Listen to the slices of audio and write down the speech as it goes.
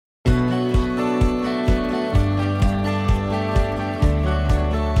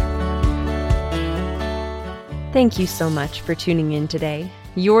Thank you so much for tuning in today.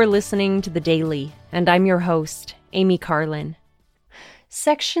 You're listening to The Daily, and I'm your host, Amy Carlin.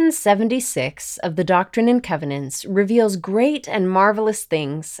 Section 76 of the Doctrine and Covenants reveals great and marvelous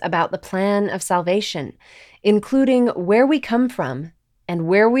things about the plan of salvation, including where we come from and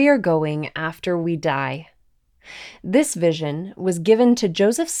where we are going after we die. This vision was given to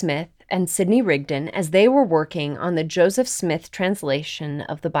Joseph Smith and Sidney Rigdon as they were working on the Joseph Smith translation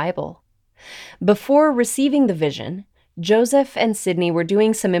of the Bible. Before receiving the vision, Joseph and Sidney were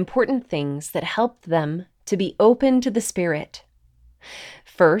doing some important things that helped them to be open to the Spirit.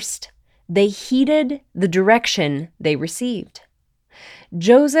 First, they heeded the direction they received.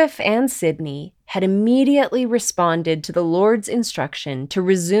 Joseph and Sidney had immediately responded to the Lord's instruction to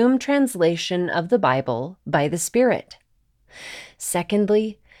resume translation of the Bible by the Spirit.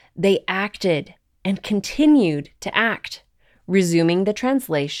 Secondly, they acted and continued to act, resuming the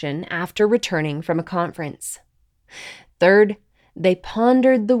translation after returning from a conference. Third, they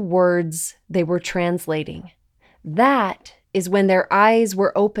pondered the words they were translating. That is when their eyes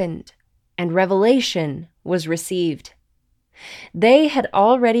were opened and revelation was received. They had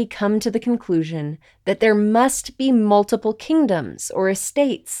already come to the conclusion that there must be multiple kingdoms or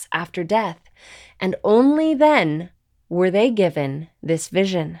estates after death, and only then were they given this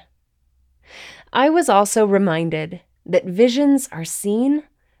vision. I was also reminded that visions are seen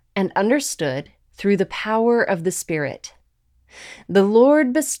and understood through the power of the Spirit. The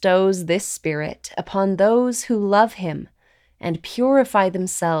Lord bestows this Spirit upon those who love Him and purify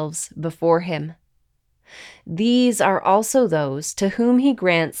themselves before Him. These are also those to whom He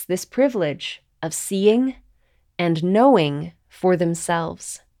grants this privilege of seeing and knowing for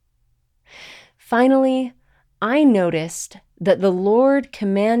themselves. Finally, I noticed that the Lord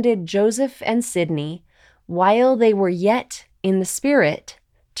commanded Joseph and Sidney, while they were yet in the Spirit,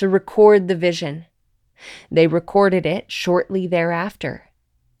 to record the vision. They recorded it shortly thereafter.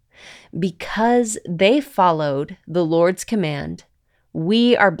 Because they followed the Lord's command,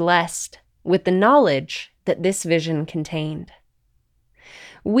 we are blessed with the knowledge that this vision contained.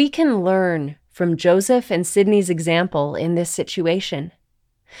 We can learn from Joseph and Sidney's example in this situation.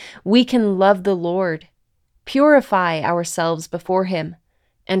 We can love the Lord, purify ourselves before Him,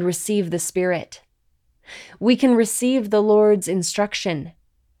 and receive the Spirit. We can receive the Lord's instruction,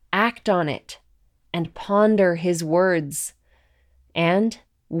 act on it, and ponder His words. And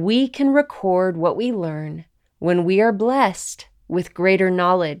we can record what we learn when we are blessed with greater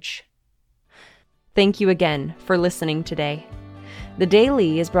knowledge. Thank you again for listening today. The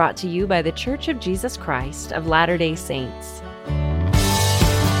Daily is brought to you by The Church of Jesus Christ of Latter-day Saints.